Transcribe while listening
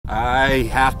I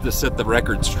have to set the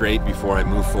record straight before I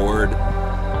move forward.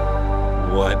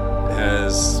 What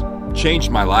has changed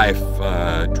my life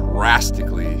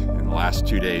drastically in the last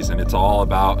 2 days, and it's all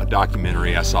about a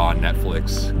documentary I saw on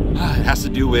Netflix. It has to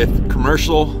do with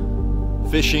commercial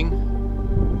fishing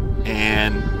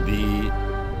and the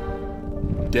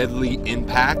deadly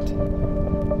impact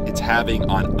it's having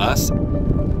on us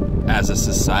as a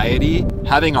society,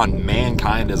 having on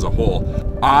mankind as a whole.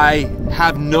 I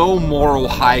have no moral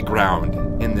high ground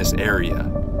in this area.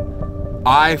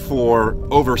 I, for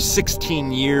over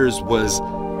 16 years, was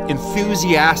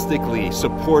enthusiastically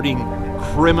supporting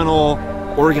criminal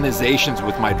organizations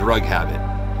with my drug habit,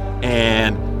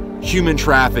 and human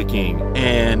trafficking,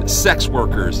 and sex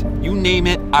workers. You name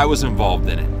it, I was involved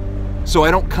in it. So I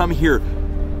don't come here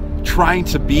trying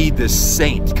to be this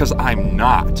saint, because I'm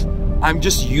not. I'm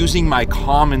just using my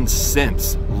common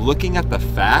sense, looking at the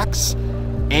facts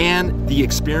and the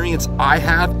experience I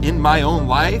have in my own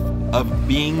life of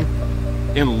being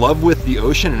in love with the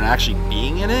ocean and actually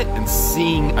being in it and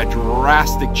seeing a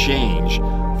drastic change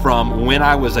from when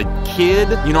I was a kid.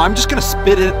 You know, I'm just gonna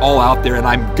spit it all out there, and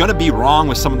I'm gonna be wrong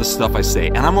with some of the stuff I say,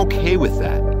 and I'm okay with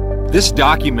that. This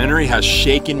documentary has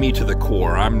shaken me to the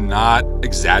core. I'm not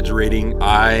exaggerating.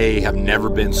 I have never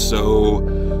been so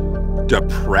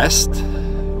depressed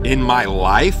in my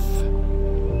life,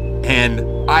 and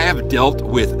I have dealt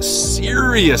with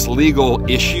serious legal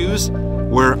issues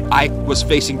where I was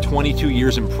facing 22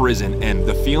 years in prison, and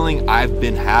the feeling I've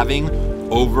been having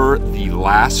over the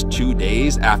last 2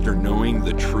 days after knowing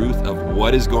the truth of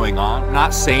what is going on. I'm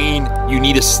not saying you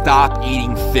need to stop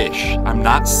eating fish. I'm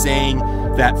not saying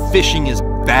that fishing is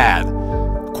bad.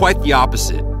 Quite the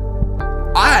opposite.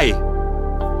 I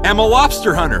am a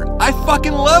lobster hunter. I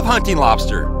fucking love hunting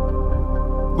lobster,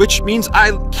 which means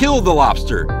I kill the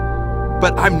lobster,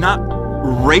 but I'm not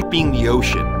raping the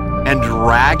ocean and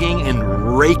dragging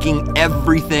and raking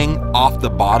everything off the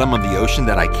bottom of the ocean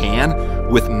that I can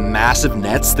with massive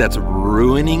nets that's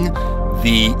ruining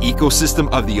the ecosystem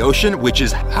of the ocean, which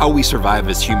is how we survive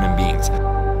as human beings.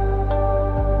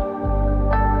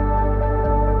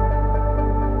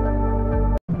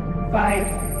 By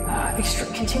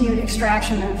continued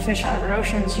extraction of fish out of our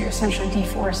oceans, you're essentially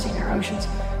deforesting our oceans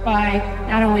by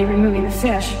not only removing the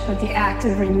fish, but the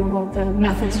active removal, the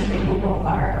methods of removal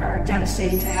are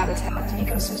devastating to habitats and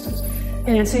ecosystems.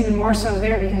 And it's even more so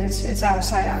there because it's out of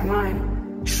sight, out of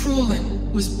mind.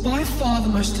 Trawling was by far the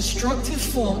most destructive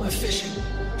form of fishing.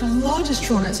 The largest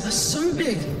trawl nets are so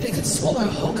big they could swallow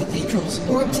whole cathedrals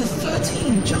or up to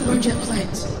 13 jumbo jet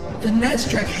planes. The nets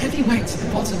drag heavy weight to the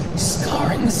bottom,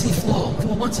 scarring the seafloor that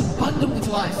were once abundant with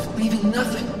life, leaving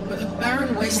nothing but a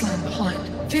barren wasteland behind.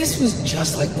 This was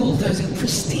just like bulldozing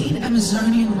pristine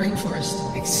Amazonian rainforest,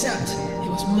 except it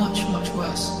was much, much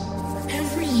worse.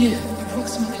 Every year,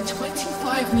 approximately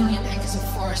 25 million acres of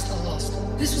forest are lost.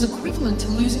 This was equivalent to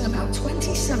losing about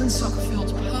 27 soccer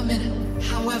fields per minute.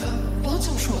 However,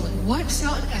 bottom trawling wipes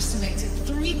out an estimated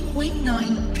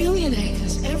 3.9 billion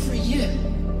acres every year.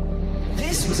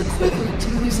 This was equivalent to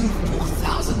losing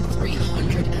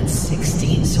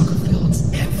 4,316 soccer fields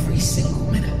every single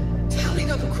minute. Tallied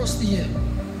up across the year,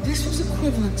 this was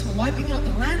equivalent to wiping out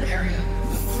the land area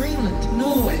of Greenland,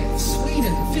 Norway,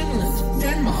 Sweden, Finland,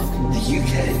 Denmark, the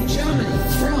UK, Germany,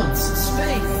 France,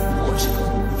 Spain, Portugal,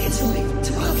 Italy,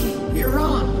 Turkey,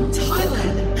 Iran,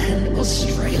 Thailand, and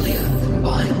Australia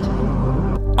combined.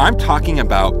 I'm talking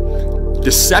about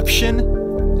deception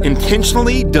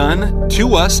intentionally done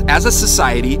to us as a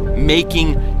society,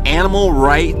 making animal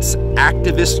rights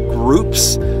activist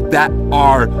groups that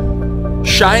are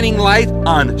shining light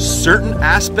on certain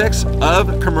aspects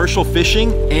of commercial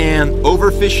fishing and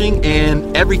overfishing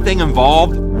and everything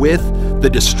involved with the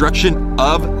destruction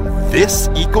of this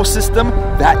ecosystem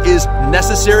that is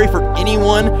necessary for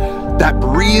anyone that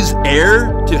breathes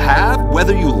air to have.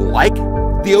 Whether you like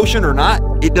the ocean or not,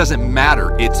 it doesn't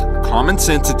matter. It's common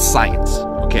sense, it's science,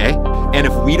 okay? And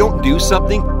if we don't do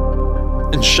something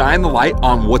and shine the light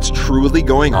on what's truly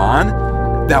going on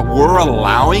that we're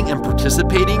allowing and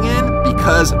participating in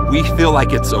because we feel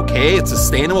like it's okay, it's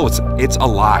sustainable, it's a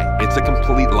lie. It's a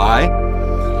complete lie.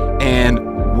 And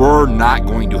we're not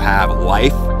going to have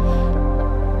life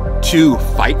to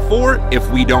fight for if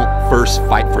we don't first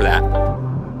fight for that.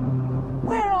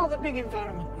 Where are the big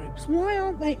environment groups? Why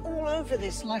aren't they all over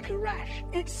this like a rash?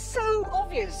 It's so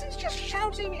obvious. It's just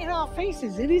shouting in our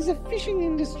faces. It is a fishing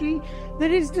industry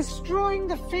that is destroying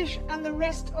the fish and the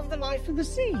rest of the life of the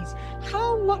seas.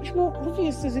 How much more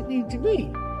obvious does it need to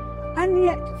be? And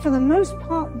yet, for the most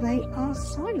part, they are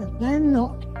silent. They're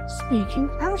not speaking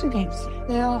out against it.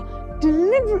 They are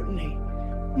deliberately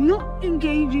not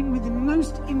engaging with the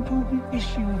most important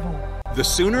issue of all. The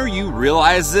sooner you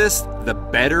realize this, the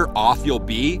better off you'll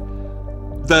be.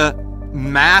 The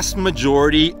mass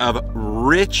majority of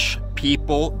rich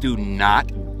people do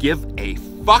not give a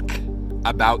fuck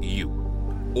about you,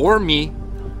 or me,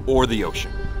 or the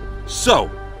ocean. So,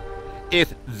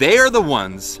 if they are the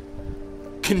ones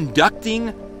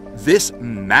conducting this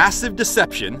massive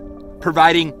deception,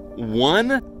 providing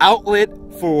one outlet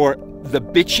for the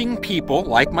bitching people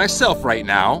like myself right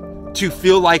now to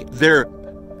feel like they're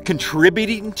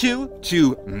contributing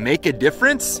to make a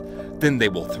difference, then they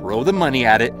will throw the money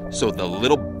at it so the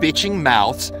little bitching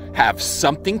mouths have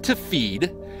something to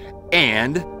feed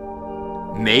and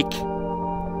make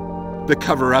the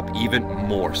cover up even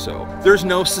more so. There's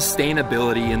no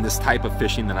sustainability in this type of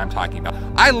fishing that I'm talking about.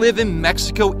 I live in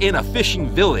Mexico in a fishing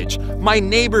village. My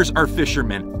neighbors are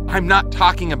fishermen. I'm not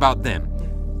talking about them.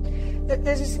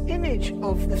 There's this image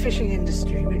of the fishing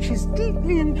industry which is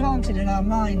deeply implanted in our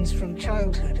minds from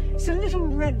childhood. It's a little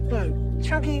red boat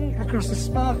chugging across a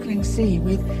sparkling sea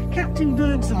with Captain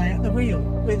Birdseye at the wheel,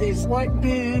 with his white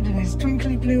beard and his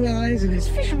twinkly blue eyes and his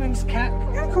fisherman's cap.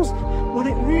 And of course, what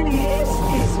it really is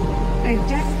a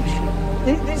death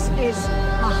machine. This is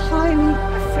a highly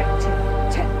effective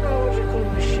technological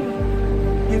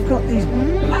machine. You've got these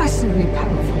massively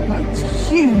powerful boats,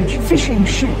 huge fishing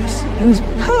ships, whose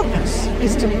purpose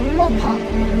is to mop up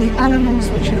the animals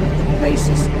which are at the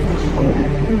basis of the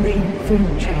whole marine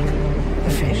food chain,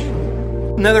 the fish.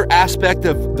 Another aspect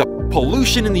of the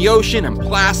pollution in the ocean and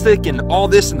plastic and all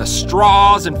this and the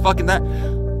straws and fucking that,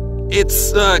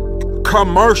 it's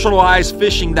commercialized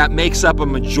fishing that makes up a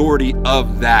majority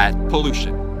of that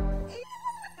pollution.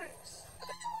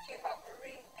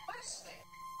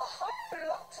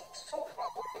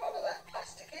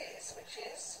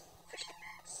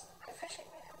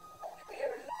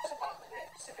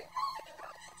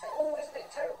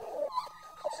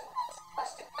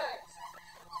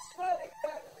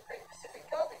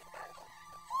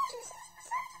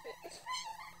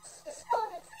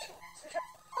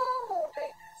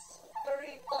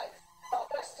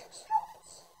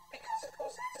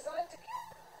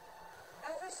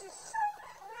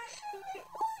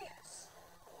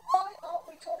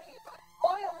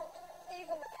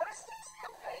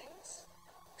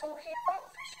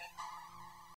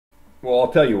 Well,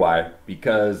 I'll tell you why.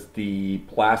 Because the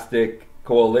plastic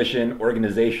coalition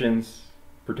organizations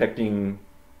protecting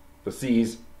the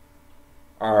seas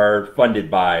are funded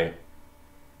by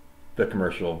the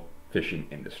commercial fishing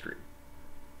industry.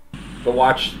 But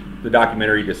watch the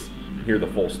documentary to hear the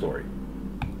full story.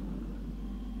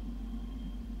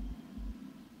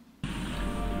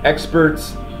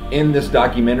 Experts in this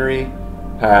documentary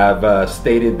have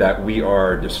stated that we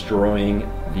are destroying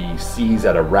the seas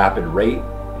at a rapid rate.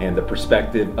 And the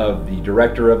perspective of the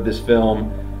director of this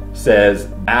film says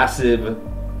massive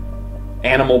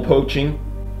animal poaching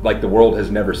like the world has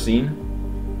never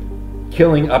seen,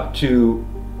 killing up to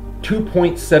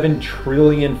 2.7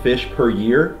 trillion fish per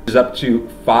year. There's up to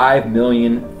 5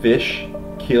 million fish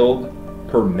killed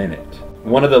per minute.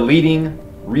 One of the leading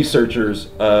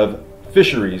researchers of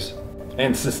fisheries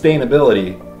and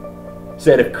sustainability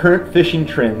said if current fishing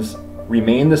trends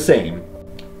remain the same,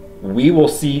 we will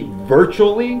see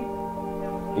virtually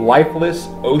lifeless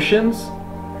oceans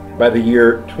by the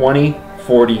year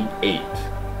 2048.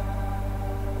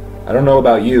 I don't know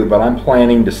about you, but I'm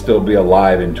planning to still be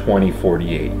alive in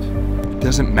 2048. It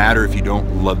doesn't matter if you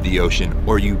don't love the ocean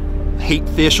or you hate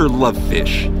fish or love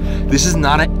fish. This is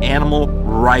not an animal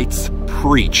rights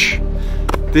preach.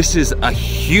 This is a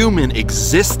human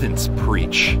existence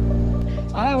preach.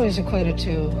 I always equate it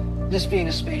to this being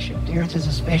a spaceship. The Earth is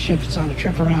a spaceship. It's on a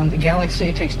trip around the galaxy.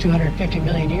 It takes 250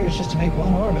 million years just to make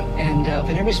one orbit.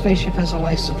 But every spaceship has a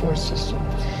life support system.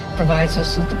 It provides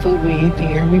us with the food we eat, the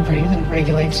air we breathe, and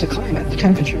regulates the climate, the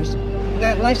temperatures.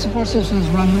 That life support system is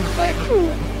run by a crew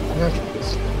of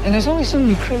Earthlings. And there's only so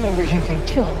many crew members you can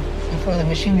kill before the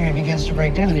machinery begins to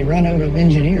break down. They run out of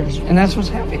engineers. And that's what's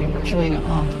happening. We're killing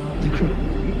off the crew.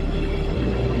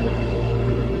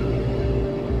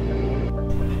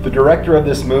 The director of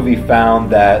this movie found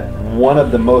that one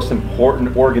of the most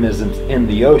important organisms in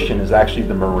the ocean is actually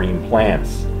the marine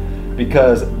plants,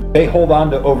 because they hold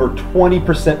on to over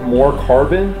 20% more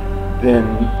carbon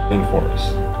than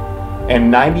rainforests.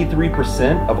 And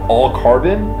 93% of all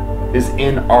carbon is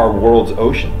in our world's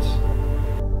oceans.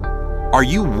 Are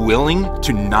you willing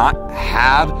to not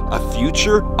have a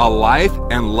future, a life,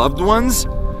 and loved ones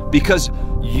because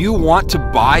you want to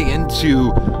buy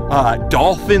into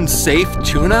dolphin-safe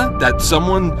tuna that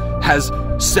someone has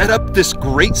set up this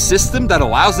great system that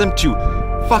allows them to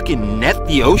fucking net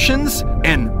the oceans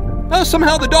and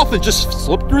somehow the dolphins just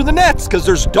slipped through the nets because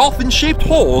there's dolphin-shaped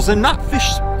holes and not fish.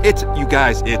 You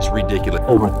guys, it's ridiculous.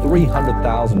 Over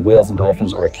 300,000 whales and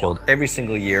dolphins are killed every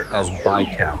single year as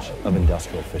bycatch of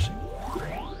industrial fishing.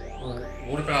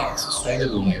 What about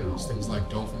sustainable labels, things like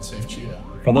dolphin-safe tuna?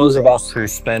 For those of us who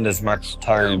spend as much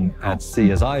time at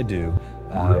sea as I do,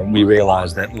 we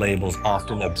realize that labels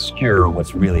often obscure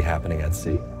what's really happening at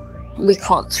sea. We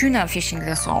caught tuna fishing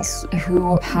vessels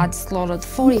who had slaughtered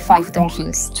 45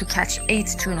 dolphins to catch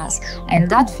 8 tunas, and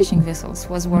that fishing vessel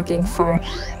was working for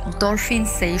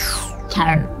dolphin-safe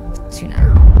canned tuna.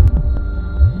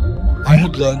 I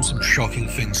had learned some shocking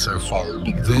things so far,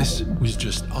 but this was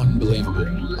just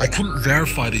unbelievable. I couldn't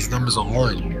verify these numbers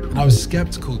online, and I was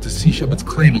skeptical to Sea Shepherd's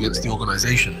claim against the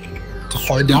organization. To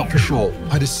find out for sure,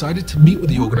 I decided to meet with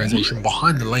the organization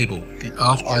behind the label, the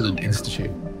Earth Island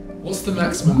Institute. What's the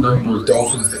maximum number of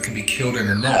dolphins that can be killed in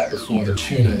a net before the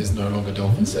tuna is no longer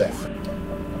dolphin safe?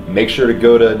 Make sure to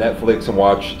go to Netflix and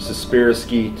watch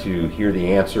Seaspiracy to hear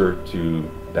the answer to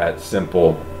that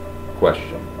simple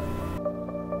question.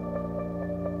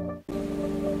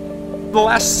 The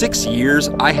last 6 years,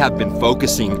 I have been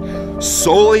focusing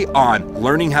solely on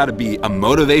learning how to be a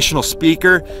motivational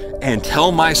speaker and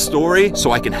tell my story so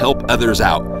I can help others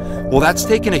out. Well, that's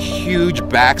taken a huge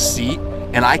back seat,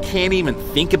 and I can't even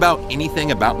think about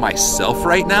anything about myself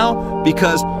right now,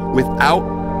 because without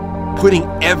putting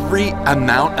every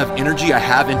amount of energy I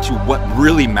have into what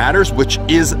really matters, which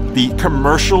is the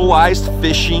commercialized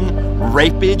fishing,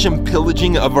 rapage, and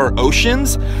pillaging of our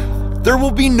oceans, there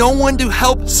will be no one to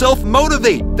help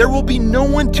self-motivate. There will be no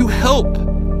one to help,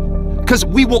 because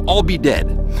we will all be dead.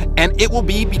 And it will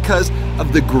be because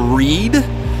of the greed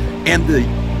and the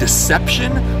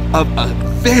deception of a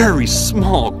very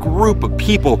small group of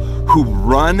people who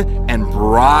run and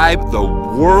bribe the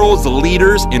world's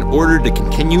leaders in order to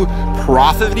continue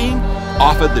profiting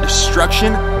off of the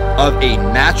destruction of a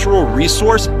natural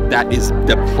resource that is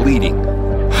depleting.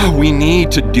 We need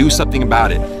to do something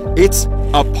about it. It's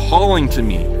appalling to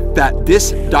me that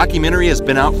this documentary has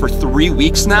been out for 3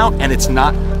 weeks now, and it's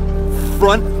not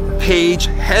front page,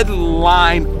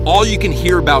 headline, all you can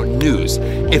hear about news.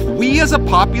 If we as a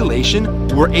population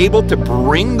were able to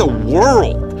bring the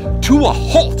world to a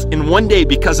halt in one day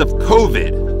because of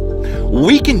COVID,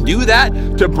 we can do that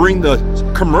to bring the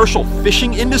commercial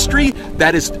fishing industry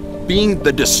that is being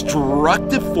the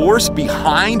destructive force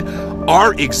behind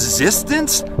our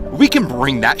existence. We can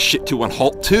bring that shit to a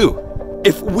halt too.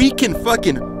 If we can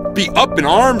fucking be up in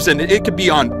arms, and it could be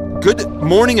on Good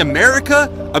Morning America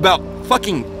about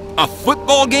fucking a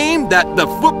football game that the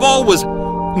football was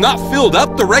not filled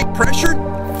up the right pressure?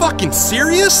 Fucking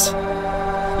serious?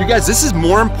 You guys, this is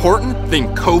more important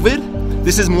than COVID.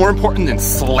 This is more important than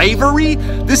slavery.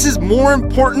 This is more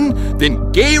important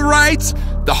than gay rights,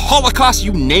 the Holocaust,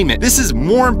 you name it. This is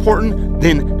more important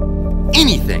than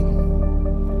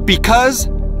anything. Because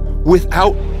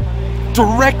without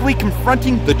directly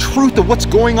confronting the truth of what's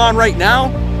going on right now,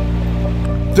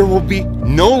 there will be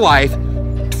no life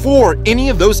for any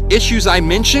of those issues I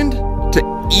mentioned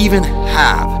to even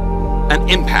have an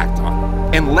impact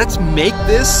on. And let's make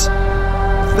this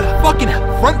the fucking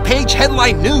front page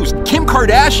headline news. Kim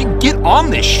Kardashian, get on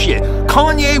this shit.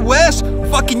 Kanye West,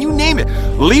 fucking you name it.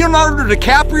 Leonardo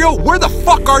DiCaprio, where the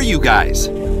fuck are you guys?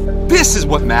 This is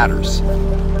what matters.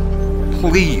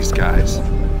 Please, guys.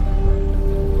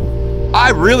 I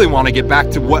really want to get back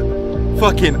to what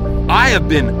fucking I have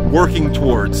been working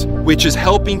towards, which is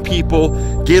helping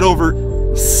people get over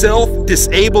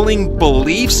self-disabling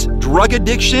beliefs, drug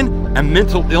addiction, and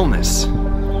mental illness.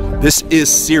 This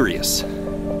is serious.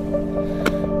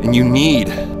 And you need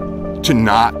to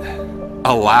not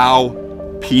allow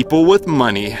people with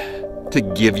money to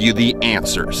give you the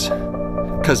answers,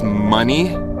 because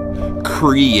money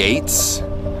creates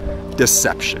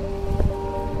deception.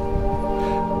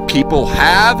 People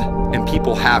have and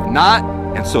people have not,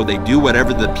 and so they do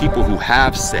whatever the people who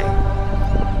have say.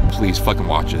 Please fucking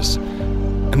watch this.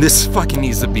 And this fucking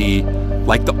needs to be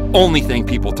like the only thing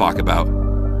people talk about,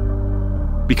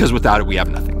 because without it we have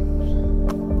nothing.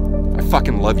 I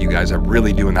fucking love you guys, I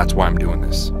really do, and that's why I'm doing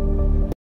this.